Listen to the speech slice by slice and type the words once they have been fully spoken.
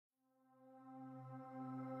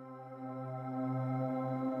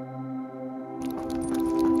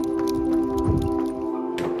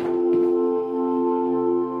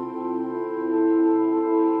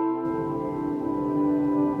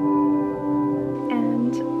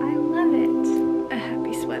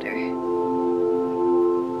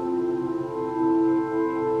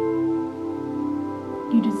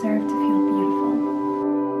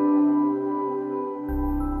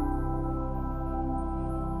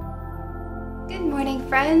Good morning,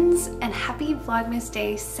 friends, and happy Vlogmas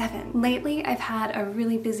Day 7. Lately, I've had a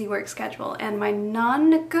really busy work schedule, and my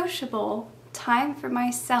non-negotiable time for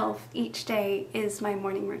myself each day is my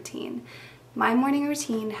morning routine. My morning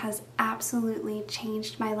routine has absolutely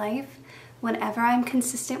changed my life. Whenever I'm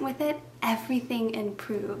consistent with it, everything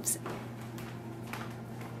improves.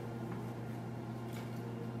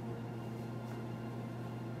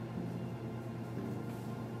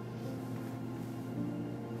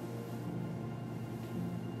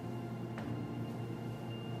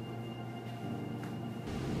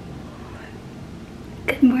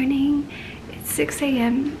 Good morning. It's 6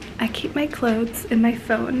 a.m. I keep my clothes and my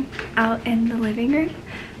phone out in the living room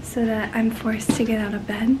so that I'm forced to get out of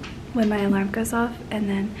bed when my alarm goes off, and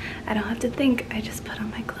then I don't have to think. I just put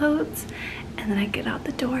on my clothes and then I get out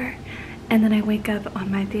the door and then I wake up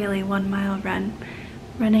on my daily 1 mile run.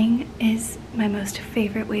 Running is my most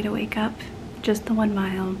favorite way to wake up, just the 1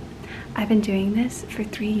 mile. I've been doing this for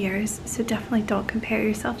 3 years, so definitely don't compare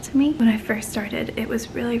yourself to me. When I first started, it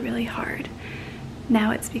was really hard.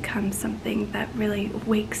 Now it's become something that really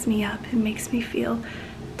wakes me up and makes me feel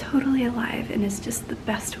totally alive, and is just the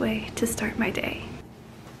best way to start my day.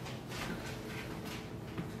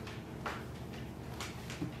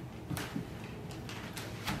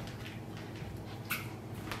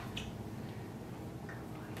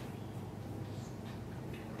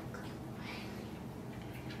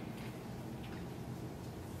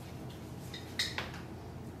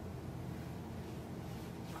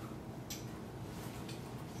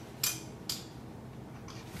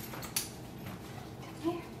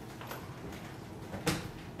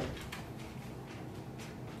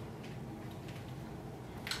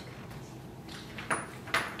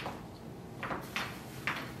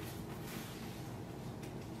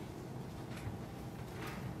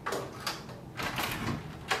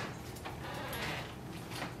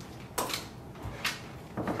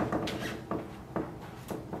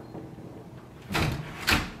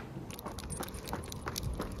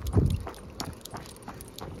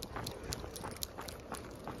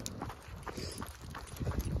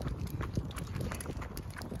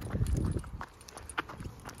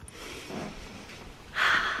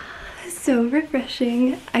 So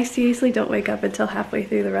refreshing. I seriously don't wake up until halfway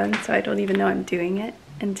through the run, so I don't even know I'm doing it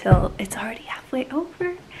until it's already halfway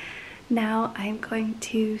over. Now I'm going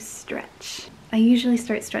to stretch. I usually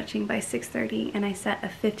start stretching by 6:30, and I set a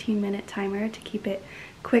 15-minute timer to keep it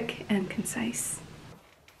quick and concise.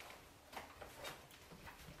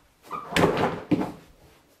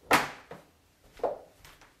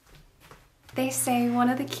 They say one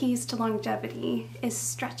of the keys to longevity is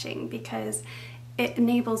stretching because it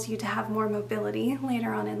enables you to have more mobility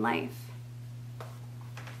later on in life.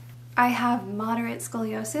 I have moderate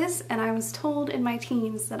scoliosis, and I was told in my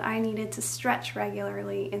teens that I needed to stretch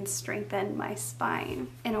regularly and strengthen my spine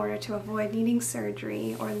in order to avoid needing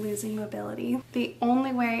surgery or losing mobility. The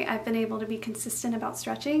only way I've been able to be consistent about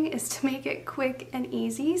stretching is to make it quick and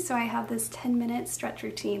easy, so I have this 10-minute stretch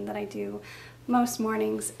routine that I do most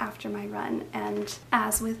mornings after my run, and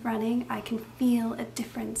as with running, I can feel a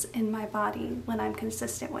difference in my body when I'm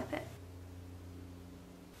consistent with it.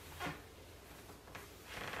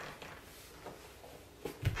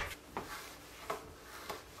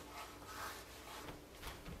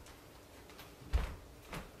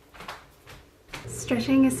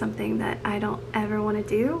 Stretching is something that I don't ever want to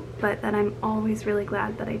do, but that I'm always really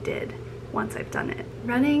glad that I did once I've done it.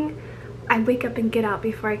 Running, I wake up and get out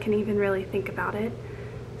before I can even really think about it.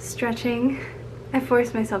 Stretching, I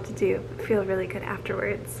force myself to do, but feel really good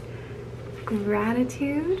afterwards.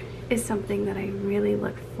 Gratitude is something that I really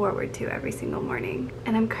look forward to every single morning.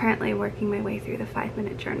 And I'm currently working my way through the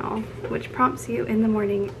 5-minute journal, which prompts you in the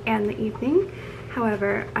morning and the evening.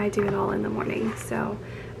 However, I do it all in the morning. So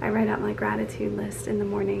I write out my gratitude list in the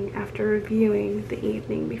morning after reviewing the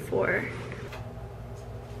evening before.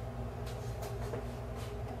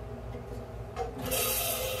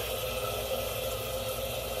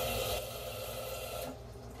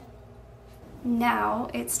 Now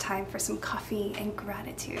it's time for some coffee and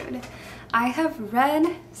gratitude. I have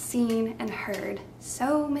read, seen, and heard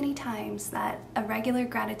so many times that a regular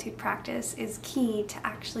gratitude practice is key to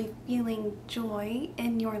actually feeling joy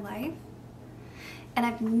in your life. And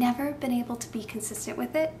I've never been able to be consistent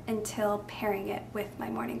with it until pairing it with my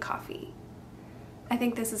morning coffee. I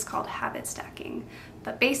think this is called habit stacking.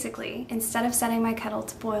 But basically, instead of setting my kettle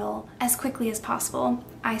to boil as quickly as possible,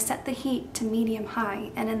 I set the heat to medium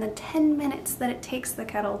high, and in the 10 minutes that it takes the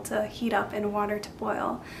kettle to heat up and water to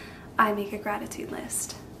boil, I make a gratitude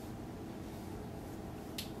list.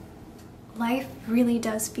 Life really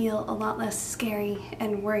does feel a lot less scary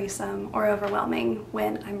and worrisome or overwhelming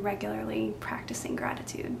when I'm regularly practicing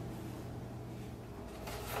gratitude.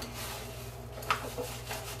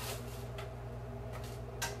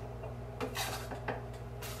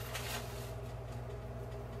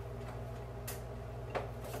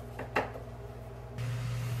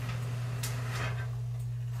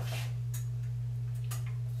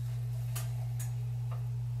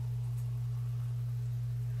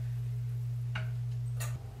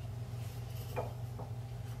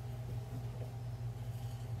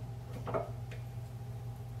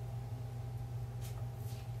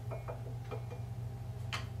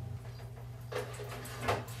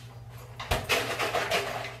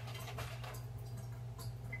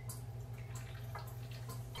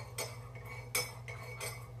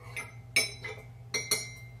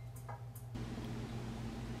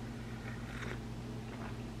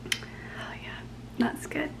 That's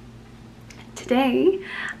good. Today,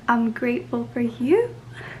 I'm grateful for you.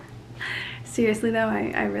 Seriously though,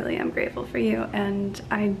 I really am grateful for you, and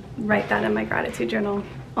I write that in my gratitude journal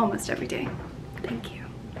almost every day. Thank you.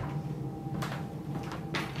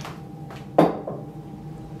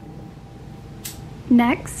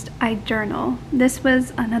 Next, I journal. This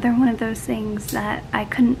was another one of those things that I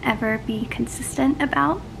couldn't ever be consistent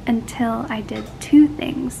about until I did two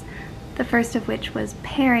things. The first of which was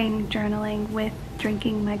pairing journaling with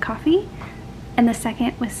drinking my coffee, and the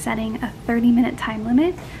second was setting a 30-minute time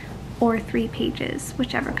limit or 3 pages,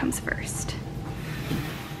 whichever comes first.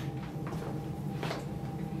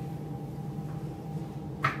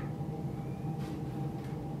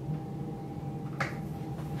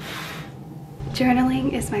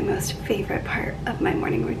 Journaling is my most favorite part of my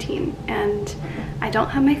morning routine, and I don't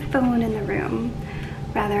have my phone in the room.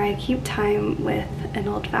 Rather, I keep time with an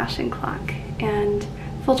old-fashioned clock, and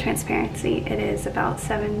full transparency, it is about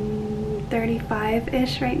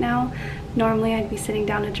 7:35-ish right now. Normally I'd be sitting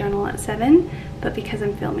down to journal at 7, but because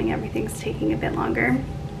I'm filming, everything's taking a bit longer.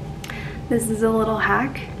 This is a little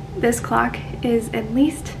hack. This clock is at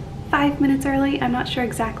least 5 minutes early. I'm not sure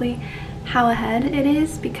exactly how ahead it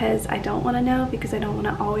is because I don't want to know, because I don't want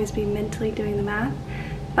to always be mentally doing the math.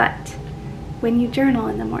 But when you journal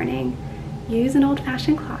in the morning, use an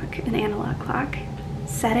old-fashioned clock, an analog clock.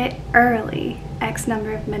 Set it early, X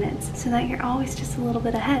number of minutes, so that you're always just a little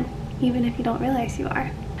bit ahead, even if you don't realize you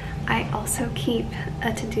are. I also keep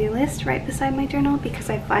a to-do list right beside my journal because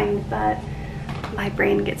I find that my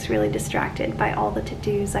brain gets really distracted by all the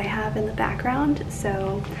to-dos I have in the background.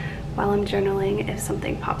 So while I'm journaling, if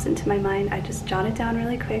something pops into my mind, I just jot it down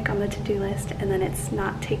really quick on the to-do list, and then it's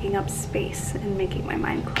not taking up space and making my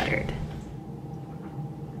mind cluttered.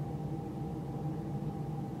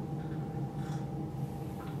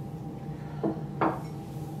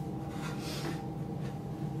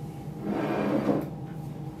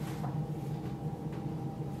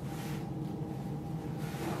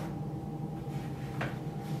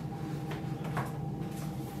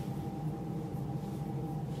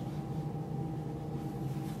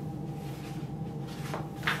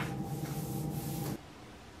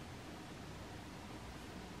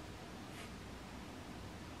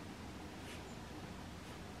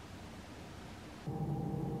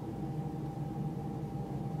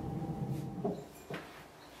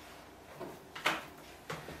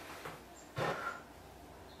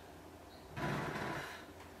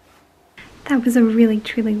 That was a really,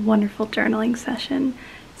 truly wonderful journaling session.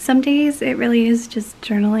 Some days it really is just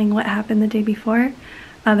journaling what happened the day before.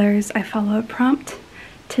 Others I follow a prompt.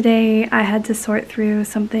 Today I had to sort through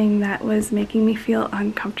something that was making me feel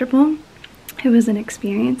uncomfortable. It was an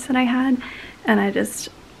experience that I had, and I just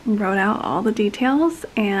wrote out all the details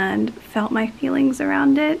and felt my feelings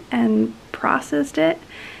around it and processed it.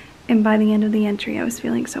 And by the end of the entry, I was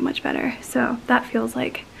feeling so much better. So that feels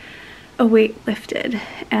like a weight lifted,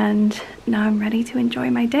 and now I'm ready to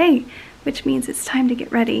enjoy my day, which means it's time to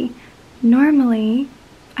get ready. Normally,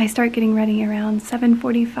 I start getting ready around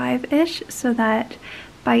 7:45-ish so that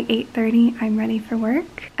by 8:30 I'm ready for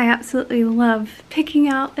work. I absolutely love picking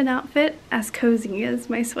out an outfit, as cozy as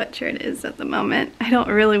my sweatshirt is at the moment. I don't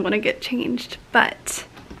really want to get changed, but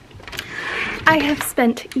I have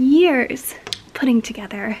spent years putting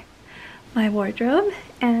together my wardrobe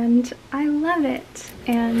and I love it,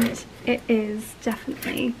 and it is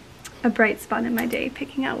definitely a bright spot in my day,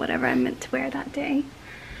 picking out whatever I'm meant to wear that day.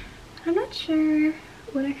 I'm not sure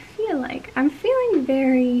what I feel like. I'm feeling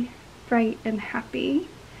very bright and happy,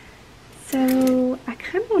 so I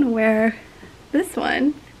kind of want to wear this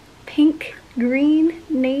one, pink, green,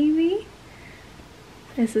 navy.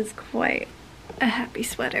 This is quite a happy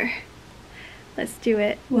sweater. Let's do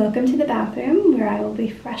it. Welcome to the bathroom where I will be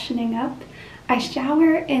freshening up. I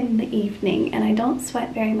shower in the evening and I don't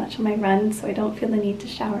sweat very much on my run, so I don't feel the need to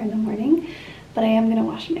shower in the morning, but I am gonna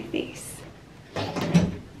wash my face.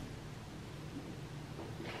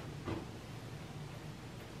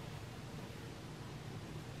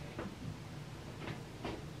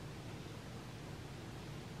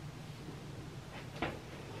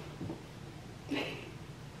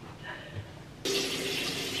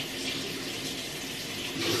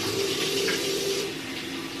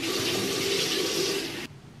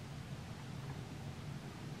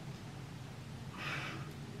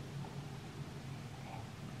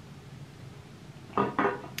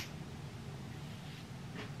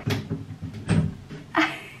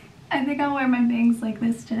 I think I'll wear my bangs like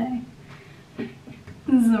this today.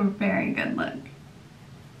 This is a very good look.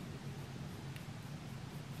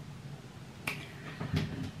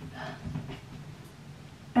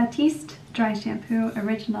 Batiste Dry Shampoo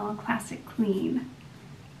Original Classic Clean.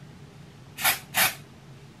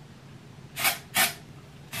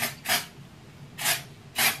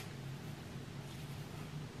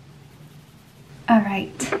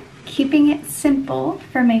 Alright, keeping it simple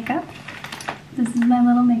for makeup. This is my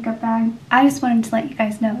little makeup bag. I just wanted to let you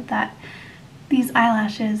guys know that these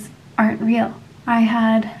eyelashes aren't real. I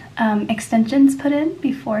had extensions put in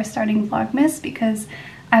before starting Vlogmas because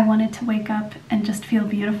I wanted to wake up and just feel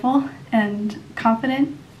beautiful and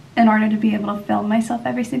confident in order to be able to film myself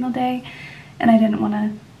every single day. And I didn't want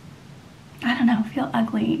to, I don't know, feel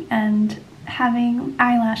ugly. And having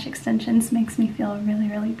eyelash extensions makes me feel really,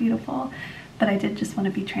 really beautiful. But I did just want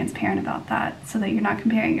to be transparent about that so that you're not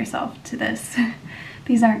comparing yourself to this.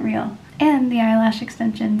 These aren't real. And the eyelash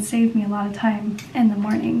extensions save me a lot of time in the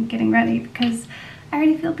morning getting ready because I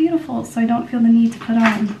already feel beautiful, so I don't feel the need to put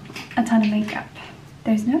on a ton of makeup.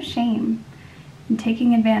 There's no shame in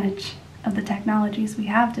taking advantage of the technologies we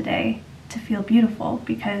have today to feel beautiful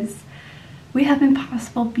because we have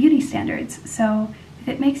impossible beauty standards. So if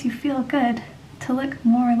it makes you feel good to look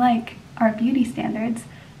more like our beauty standards,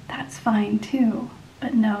 that's fine too,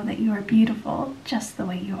 but know that you are beautiful just the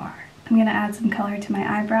way you are. I'm gonna add some color to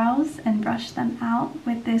my eyebrows and brush them out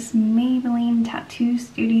with this Maybelline Tattoo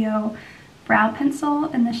Studio brow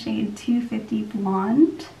pencil in the shade 250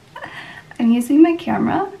 Blonde. I'm using my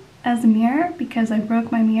camera as a mirror because I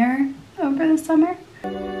broke my mirror over the summer.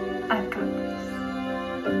 I've got this.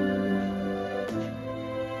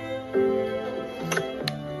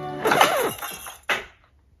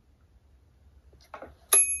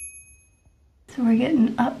 So we're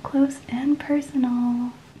getting up close and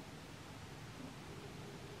personal.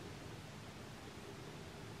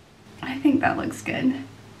 I think that looks good.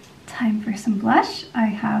 Time for some blush. I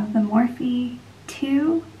have the Morphe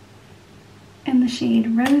 2 in the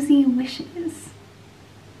shade Rosy Wishes.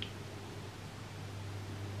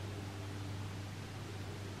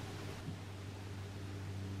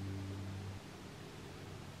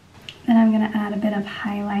 Then I'm gonna add a bit of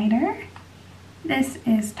highlighter. This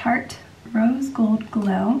is Tarte Rose Gold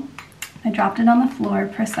Glow. I dropped it on the floor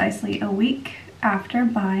precisely a week after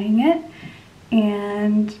buying it,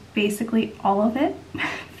 and basically all of it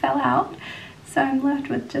fell out. So I'm left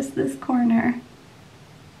with just this corner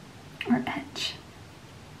or edge.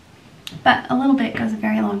 But a little bit goes a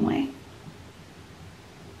very long way.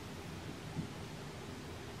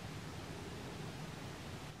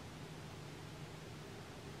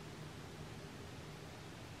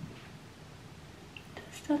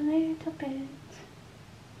 Just a little bit.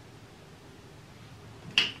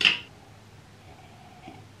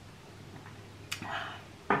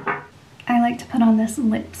 I like to put on this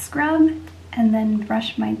lip scrub and then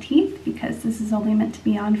brush my teeth because this is only meant to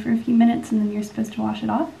be on for a few minutes and then you're supposed to wash it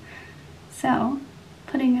off. So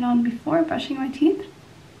putting it on before brushing my teeth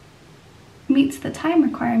meets the time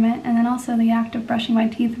requirement, and then also the act of brushing my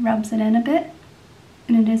teeth rubs it in a bit,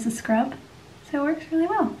 and it is a scrub, so it works really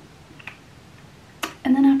well.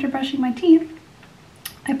 And then after brushing my teeth,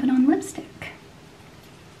 I put on lipstick.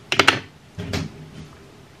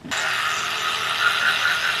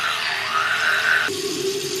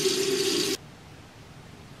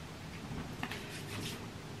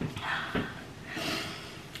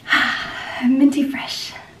 Minty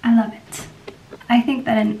fresh. I love it. I think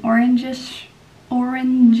that an orangish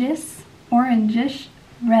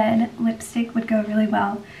red lipstick would go really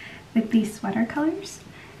well with these sweater colors.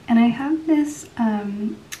 And I have this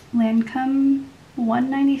Lancome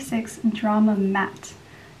 196 Drama Matte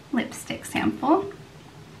lipstick sample.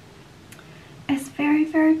 It's very,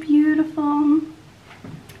 very beautiful.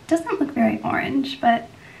 It doesn't look very orange, but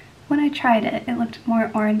when I tried it, it looked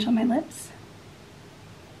more orange on my lips.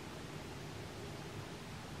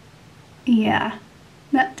 Yeah,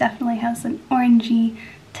 that definitely has an orangey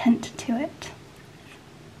tint to it.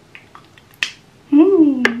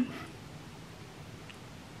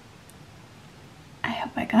 I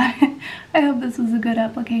hope I got it. I hope this was a good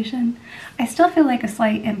application. I still feel like a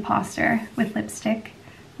slight imposter with lipstick,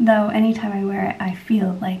 though anytime I wear it I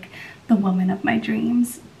feel like the woman of my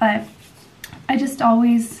dreams. But I just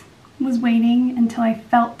always was waiting until I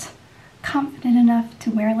felt confident enough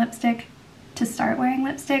to wear lipstick to start wearing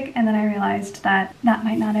lipstick, and then I realized that that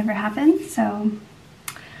might not ever happen, so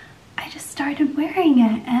I just started wearing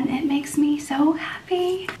it and it makes me so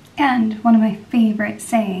happy. And one of my favorite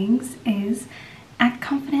sayings is, act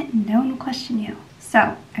confident and no one will question you.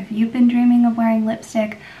 So if you've been dreaming of wearing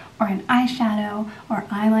lipstick or an eyeshadow or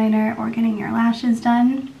eyeliner or getting your lashes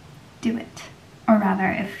done, do it. Or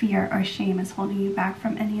rather, if fear or shame is holding you back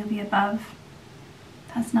from any of the above,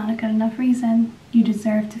 that's not a good enough reason. You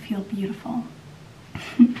deserve to feel beautiful.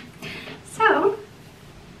 So,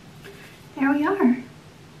 there we are,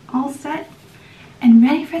 all set and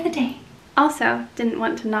ready for the day. Also, didn't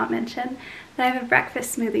want to not mention that I have a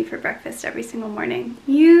breakfast smoothie for breakfast every single morning,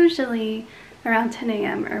 usually around 10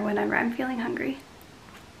 a.m. or whenever I'm feeling hungry.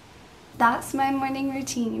 That's my morning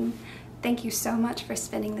routine. Thank you so much for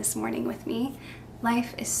spending this morning with me.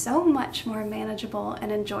 Life is so much more manageable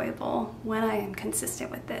and enjoyable when I am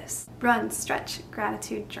consistent with this. Run, stretch,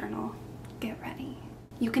 gratitude journal. Get ready.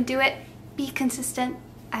 You can do it. Be consistent.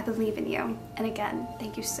 I believe in you. And again,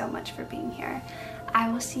 thank you so much for being here.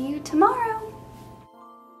 I will see you tomorrow.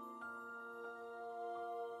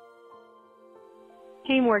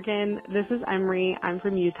 Hey Morgan, this is Emerie. I'm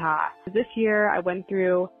from Utah. This year I went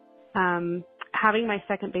through, having my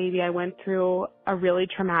second baby, I went through a really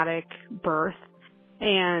traumatic birth.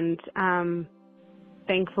 And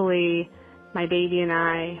thankfully my baby and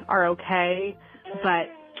I are okay, but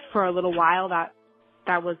for a little while that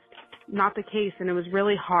was not the case, and it was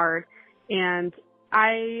really hard. And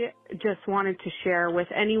I just wanted to share with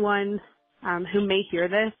anyone who may hear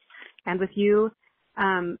this, and with you,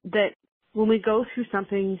 that when we go through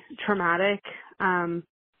something traumatic,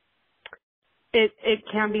 it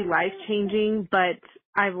can be life-changing, but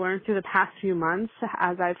I've learned through the past few months,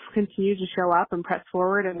 as I've continued to show up and press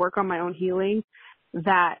forward and work on my own healing,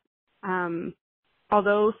 that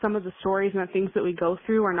although some of the stories and the things that we go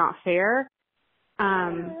through are not fair,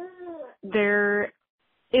 there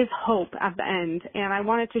is hope at the end. And I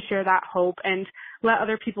wanted to share that hope and let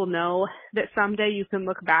other people know that someday you can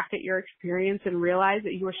look back at your experience and realize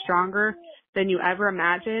that you are stronger than you ever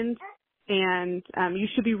imagined. And you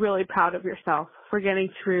should be really proud of yourself for getting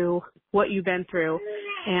through what you've been through.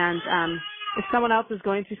 And if someone else is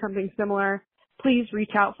going through something similar, please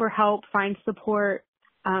reach out for help, find support,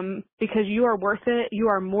 because you are worth it. You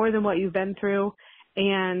are more than what you've been through.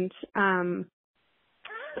 And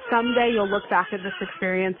someday you'll look back at this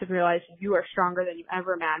experience and realize you are stronger than you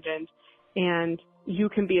ever imagined. And you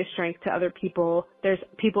can be a strength to other people. There's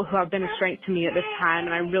people who have been a strength to me at this time,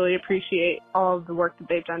 and I really appreciate all of the work that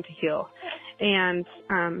they've done to heal and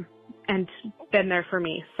been there for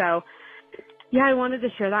me. So yeah, I wanted to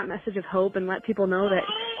share that message of hope and let people know that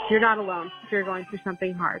you're not alone if you're going through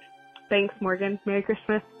something hard. Thanks, Morgan. Merry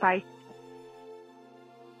Christmas. Bye.